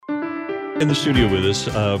In the studio with us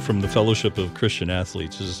from the Fellowship of Christian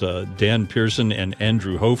Athletes is Dan Pearson and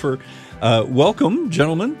Andrew Hofer. Welcome,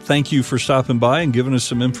 gentlemen. Thank you for stopping by and giving us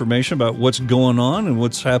some information about what's going on and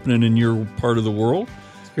what's happening in your part of the world.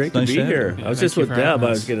 It's great to be here. I was just with Deb. I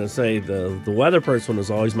was going to say the weather person was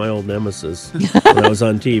always my old nemesis. When I was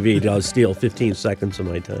on TV, I would steal 15 seconds of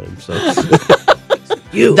my time. So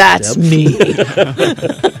That's Deb. Me.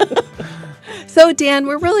 So, Dan,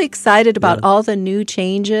 we're really excited about all the new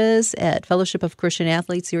changes at Fellowship of Christian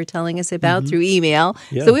Athletes you were telling us about through email.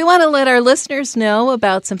 Yeah. So we want to let our listeners know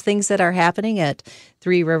about some things that are happening at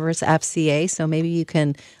Three Rivers FCA. So maybe you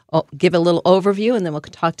can give a little overview, and then we'll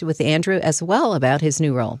talk with Andrew as well about his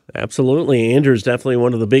new role. Absolutely. Andrew's definitely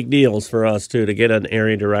one of the big deals for us, too, to get an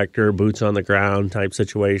area director, boots on the ground type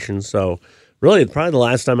situation. So really, probably the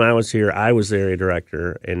last time I was here, I was the area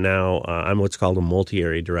director, and now I'm what's called a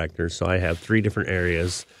multi-area director. So I have 3 different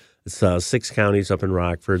areas. It's 6 counties up in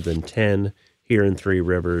Rockford, then 10 here in Three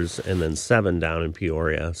Rivers, and then 7 down in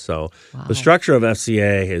Peoria. So the structure of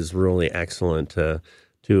FCA is really excellent to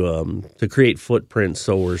create footprints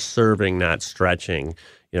so we're serving, not stretching,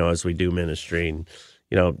 as we do ministry. And,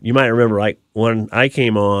 you might remember, like, when I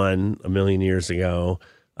came on a million years ago,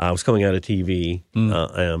 I was coming out of TV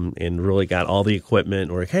and really got all the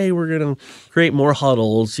equipment. We're like, hey, we're going to create more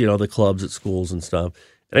huddles, the clubs at schools and stuff.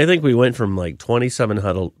 And I think we went from like 27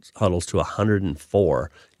 huddles to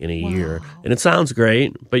 104 in a year. And it sounds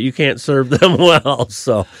great, but you can't serve them well.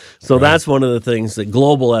 So that's one of the things that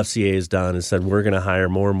Global FCA has done, is said we're going to hire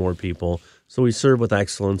more and more people. So we serve with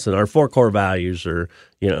excellence, and our 4 core values are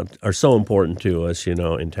so important to us,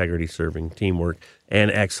 integrity, serving, teamwork, and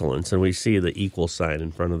excellence. And we see the equal sign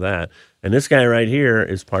in front of that. And this guy right here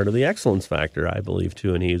is part of the excellence factor, I believe,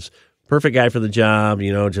 too. And he's a perfect guy for the job,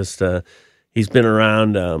 he's been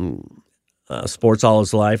around sports all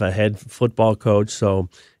his life, a head football coach, so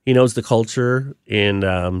he knows the culture. And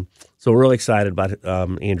so we're really excited about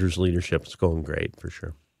Andrew's leadership. It's going great for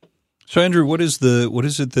sure. So, Andrew, what is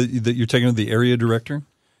it that you're taking on, the area director?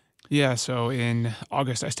 Yeah, so in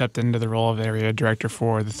August, I stepped into the role of area director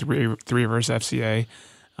for the Three Rivers FCA,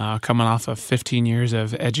 coming off of 15 years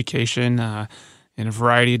of education in a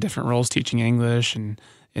variety of different roles, teaching English and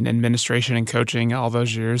in administration and coaching all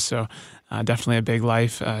those years. So definitely a big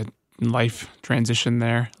life transition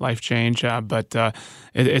there, life change. But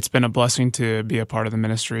it's been a blessing to be a part of the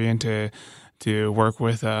ministry and to work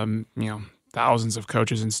with thousands of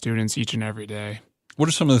coaches and students each and every day. What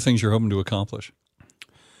are some of the things you're hoping to accomplish?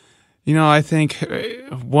 I think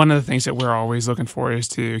one of the things that we're always looking for is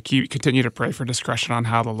to continue to pray for discretion on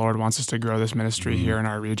how the Lord wants us to grow this ministry here in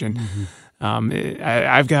our region.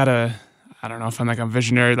 I've got I don't know if I'm like a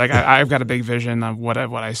visionary. Like I've got a big vision of what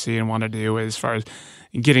I see and want to do as far as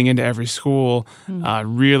getting into every school,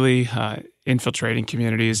 really infiltrating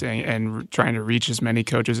communities and trying to reach as many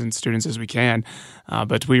coaches and students as we can.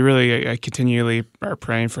 But we really continually are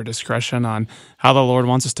praying for discretion on how the Lord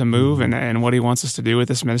wants us to move and what He wants us to do with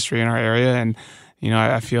this ministry in our area. And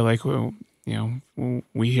I feel like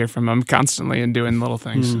we hear from Him constantly and doing little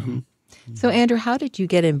things. So, Andrew, how did you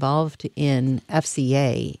get involved in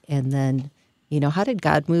FCA? And then, how did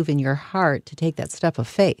God move in your heart to take that step of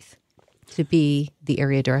faith to be the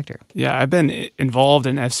area director? Yeah, I've been involved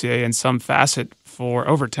in FCA in some facet for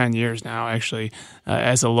over 10 years now, actually,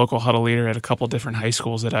 as a local huddle leader at a couple different high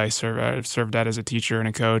schools that I've served at as a teacher and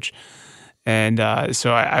a coach. And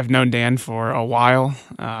so I've known Dan for a while.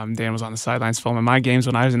 Dan was on the sidelines filming my games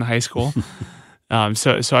when I was in high school.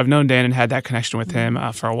 So I've known Dan and had that connection with him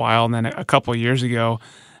for a while. And then a couple of years ago,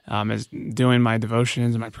 as doing my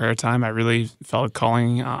devotions and my prayer time, I really felt a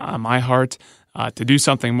calling on my heart to do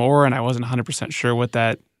something more, and I wasn't 100% sure what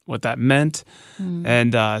that meant.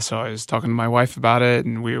 And so I was talking to my wife about it,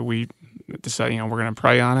 and we decided, we're going to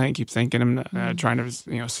pray on it and keep thinking and trying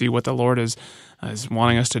to see what the Lord is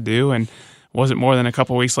wanting us to do. And it wasn't more than a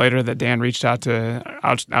couple of weeks later that Dan reached out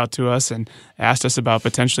to us and asked us about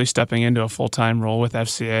potentially stepping into a full-time role with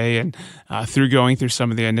FCA. And through going through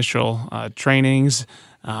some of the initial trainings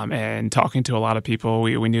and talking to a lot of people,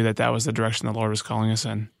 we knew that was the direction the Lord was calling us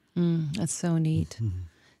in. That's so neat.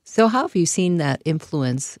 So how have you seen that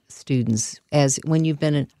influence students as when you've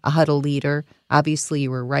been a huddle leader? Obviously,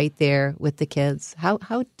 you were right there with the kids. How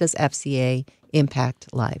does FCA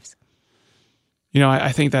impact lives?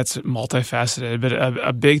 I think that's multifaceted, but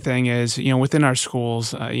a big thing is, within our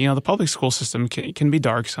schools, the public school system can be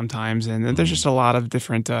dark sometimes, and there's just a lot of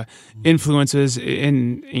different influences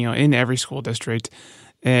in every school district.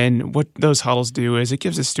 And what those huddles do is it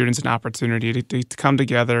gives the students an opportunity to come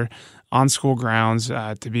together on school grounds,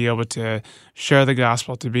 to be able to share the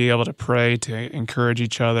gospel, to be able to pray, to encourage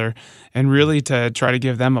each other, and really to try to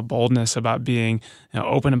give them a boldness about being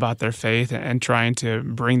open about their faith and trying to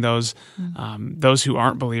bring those who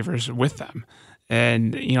aren't believers with them.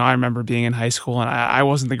 And, I remember being in high school, and I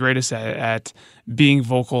wasn't the greatest at being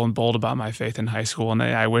vocal and bold about my faith in high school. And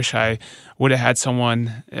I wish I would have had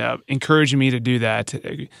someone encouraging me to do that.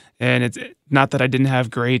 And it's not that I didn't have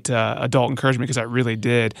great adult encouragement, because I really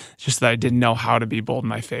did. It's just that I didn't know how to be bold in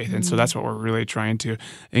my faith. And so that's what we're really trying to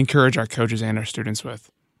encourage our coaches and our students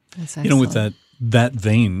with. That's with that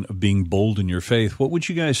vein of being bold in your faith, what would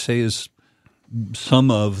you guys say is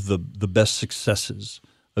some of the best successes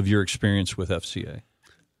of your experience with FCA?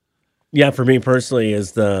 Yeah, for me personally,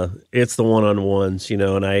 it's the one-on-ones,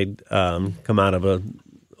 and I come out of a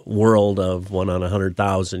world of 1 on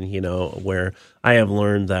 100,000, where I have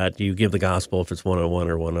learned that you give the gospel if it's 1-on-1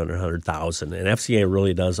 or 1 on 100,000, and FCA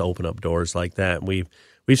really does open up doors like that. We've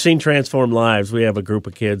seen transformed lives. We have a group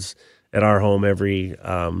of kids at our home every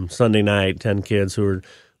Sunday night, 10 kids who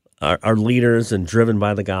are leaders and driven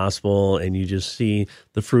by the gospel, and you just see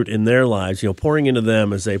the fruit in their lives, pouring into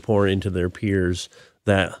them as they pour into their peers,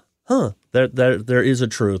 that there is a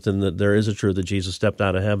truth, and that there is a truth that Jesus stepped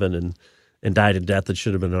out of heaven and died a death that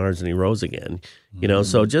should have been ours, and he rose again.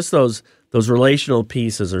 So just those relational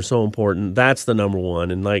pieces are so important. That's the number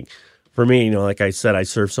one. And like for me, like I said, I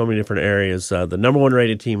serve so many different areas. The number one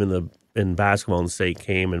rated team in basketball in the state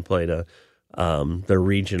came and played their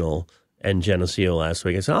regional and Geneseo last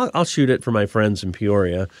week. I said, I'll shoot it for my friends in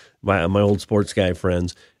Peoria, my old sports guy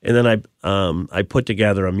friends. And then I put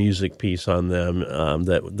together a music piece on them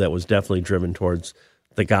that was definitely driven towards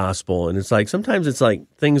the gospel. And it's like, sometimes it's like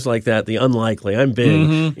things like that, the unlikely. I'm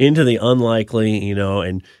big into the unlikely,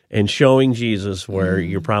 and showing Jesus where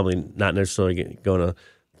you're probably not necessarily going to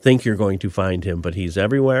think you're going to find him, but he's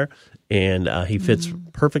everywhere. And he fits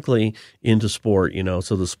perfectly into sport,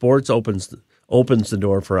 so the sports opens the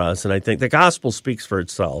door for us, and I think the gospel speaks for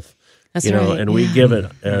itself. That's right. And we give it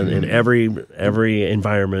in every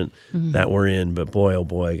environment that we're in. But boy, oh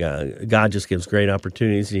boy, God just gives great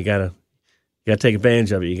opportunities, and you gotta take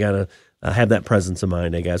advantage of it. You gotta have that presence of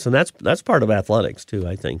mind, I guess, and that's part of athletics too,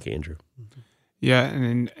 I think, Andrew. Yeah,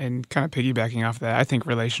 and kind of piggybacking off that, I think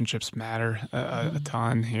relationships matter a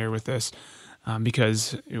ton here with this,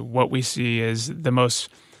 because what we see is the most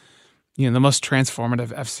transformative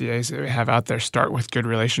FCAs that we have out there start with good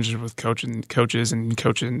relationships with coaches and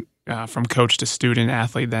coaching from coach to student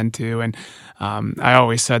athlete then too. And I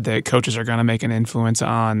always said that coaches are going to make an influence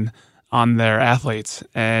on their athletes,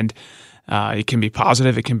 and it can be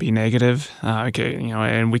positive, it can be negative.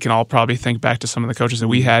 And we can all probably think back to some of the coaches that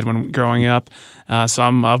we had when growing up.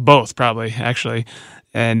 Some of both, probably actually.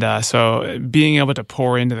 And so being able to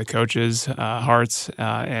pour into the coaches' hearts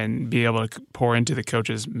and be able to pour into the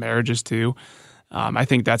coaches' marriages too, I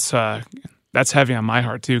think that's heavy on my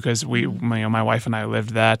heart too, because my wife and I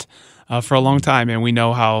lived that for a long time, and we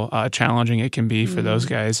know how challenging it can be for those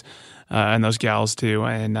guys and those gals too.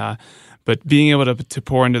 And but being able to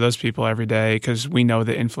pour into those people every day, because we know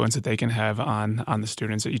the influence that they can have on the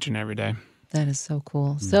students each and every day. That is so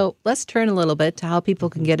cool. So let's turn a little bit to how people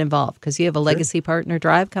can get involved, because you have a Legacy Partner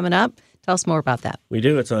Drive coming up. Tell us more about that. We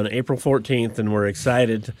do. It's on April 14th, and we're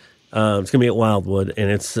excited. It's going to be at Wildwood,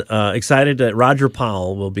 and it's excited that Roger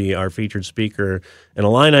Powell will be our featured speaker, and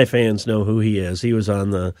Illini fans know who he is. He was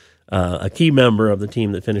on a key member of the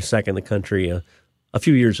team that finished second in the country a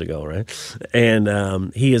few years ago, right?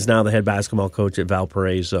 And he is now the head basketball coach at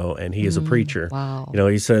Valparaiso, and he is a preacher. Wow.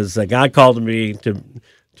 He says God called me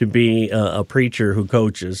to be a preacher who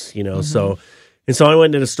coaches, So I went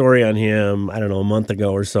and did a story on him, I don't know, a month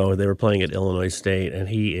ago or so. They were playing at Illinois State, and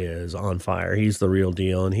he is on fire. He's the real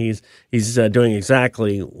deal, and he's doing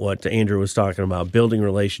exactly what Andrew was talking about, building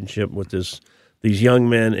relationship with these young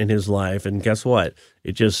men in his life. And guess what?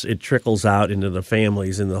 It trickles out into the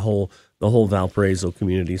families and the whole Valparaiso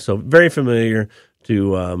community. So very familiar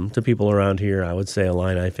to people around here. I would say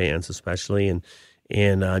Illini fans especially, and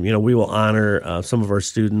we will honor some of our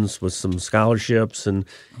students with some scholarships and,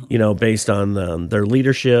 based on their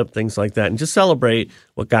leadership, things like that, and just celebrate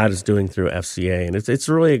what God is doing through FCA. And it's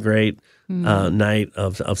really a great night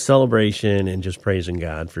of celebration and just praising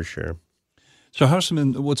God for sure. So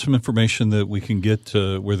what's some information that we can get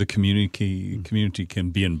where the community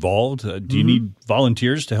can be involved? Do you need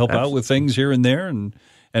volunteers to help out with things here and there?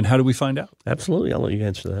 And how do we find out? Absolutely. I'll let you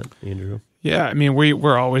answer that, Andrew. Yeah, I mean,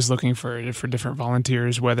 we're always looking for different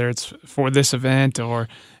volunteers, whether it's for this event or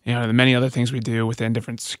the many other things we do within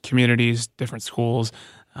different communities, different schools.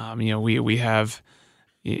 We have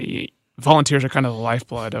volunteers are kind of the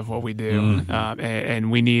lifeblood of what we do,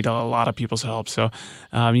 and we need a lot of people's help. So,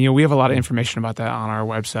 we have a lot of information about that on our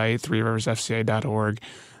website, threeriversfca.org,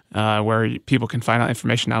 where people can find out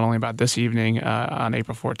information not only about this evening on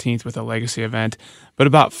April 14th with a legacy event, but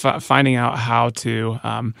about finding out how to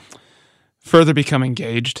further become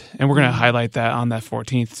engaged. And we're going to highlight that on that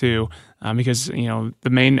 14th too, because the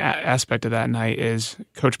main aspect of that night is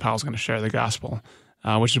Coach Powell's going to share the gospel.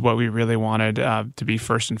 Which is what we really wanted to be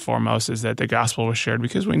first and foremost, is that the gospel was shared,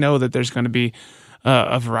 because we know that there's going to be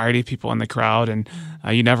a variety of people in the crowd, and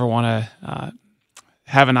you never want to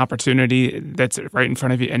have an opportunity that's right in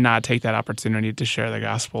front of you and not take that opportunity to share the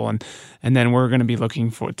gospel. And then we're going to be looking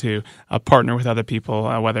to partner with other people,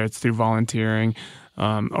 whether it's through volunteering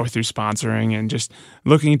or through sponsoring, and just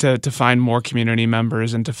looking to find more community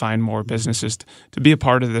members and to find more businesses to be a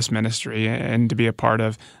part of this ministry and to be a part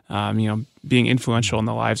of being influential in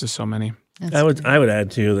the lives of so many. I would add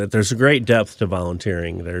too that there's a great depth to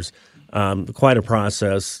volunteering. There's quite a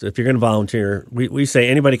process. If you're going to volunteer, we say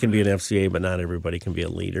anybody can be an FCA, but not everybody can be a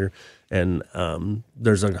leader. And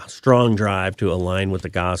there's a strong drive to align with the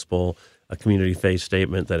gospel, a community faith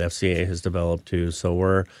statement that FCA has developed too. So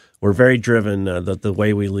we're very driven that the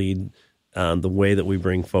way we lead, the way that we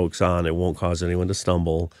bring folks on, it won't cause anyone to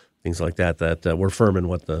stumble, things like that. That we're firm in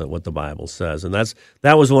what the Bible says, and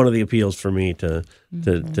that was one of the appeals for me to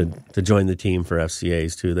join the team for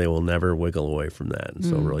FCAs too. They will never wiggle away from that, and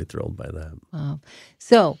so really thrilled by that. Wow.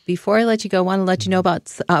 So before I let you go, I want to let you know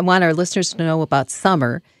about. I want our listeners to know about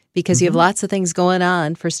summer, because you have lots of things going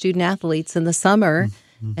on for student athletes in the summer.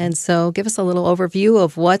 And so give us a little overview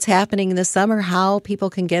of what's happening this summer, how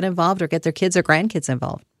people can get involved or get their kids or grandkids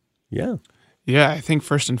involved. Yeah. Yeah, I think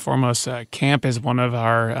first and foremost, camp is one of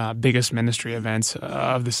our biggest ministry events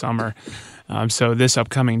of the summer. So this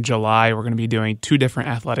upcoming July, we're going to be doing 2 different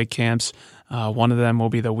athletic camps. One of them will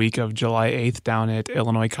be the week of July 8th down at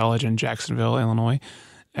Illinois College in Jacksonville, Illinois.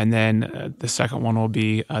 And then the second one will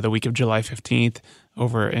be the week of July 15th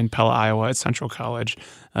over in Pella, Iowa at Central College.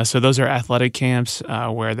 So those are athletic camps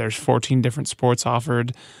where there's 14 different sports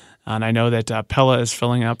offered. And I know that Pella is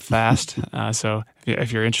filling up fast. So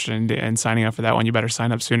if you're interested in signing up for that one, you better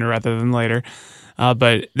sign up sooner rather than later.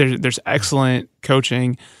 But there's excellent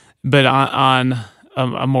coaching. But on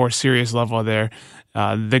a more serious level there,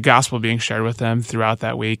 the gospel being shared with them throughout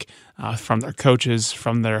that week from their coaches,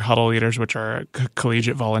 from their huddle leaders, which are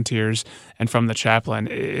collegiate volunteers, and from the chaplain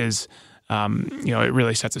is, it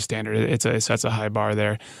really sets a standard. It sets a high bar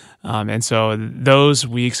there. And so those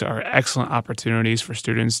weeks are excellent opportunities for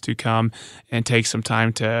students to come and take some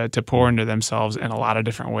time to pour into themselves in a lot of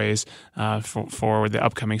different ways for the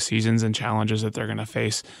upcoming seasons and challenges that they're going to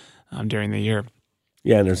face during the year.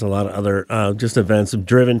 Yeah, and there's a lot of other just events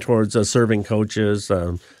driven towards serving coaches.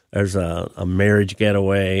 There's a marriage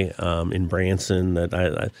getaway in Branson that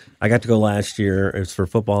I got to go last year. It's for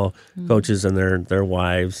football coaches and their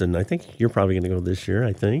wives, and I think you're probably going to go this year.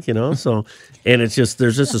 I think so. And it's just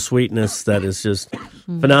there's just a sweetness that is just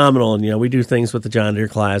phenomenal. And we do things with the John Deere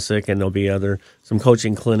Classic, and there'll be some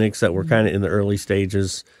coaching clinics that we're kind of in the early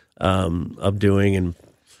stages of doing, and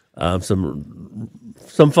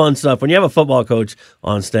some fun stuff. When you have a football coach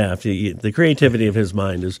on staff, the creativity of his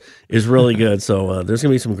mind is really good. So there's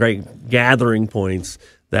going to be some great gathering points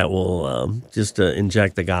that will just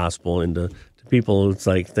inject the gospel into people who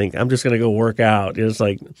think I'm just going to go work out. It's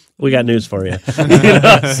like, we got news for you.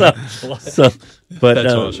 But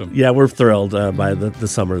that's awesome. Yeah, we're thrilled by the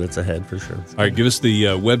summer that's ahead for sure. All right, give us the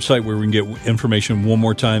website where we can get information one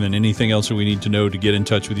more time, and anything else that we need to know to get in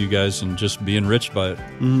touch with you guys and just be enriched by it.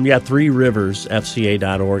 Yeah,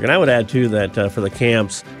 threeriversfca.org. And I would add too that for the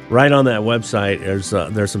camps, right on that website,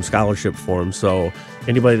 there's some scholarship forms. So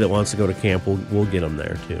anybody that wants to go to camp, we'll get them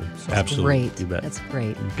there too. So, absolutely. Great. You bet. That's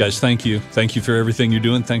great. Guys, thank you. Thank you for everything you're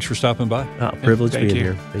doing. Thanks for stopping by. Privilege being you.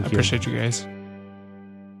 here. Thank you. I appreciate you guys.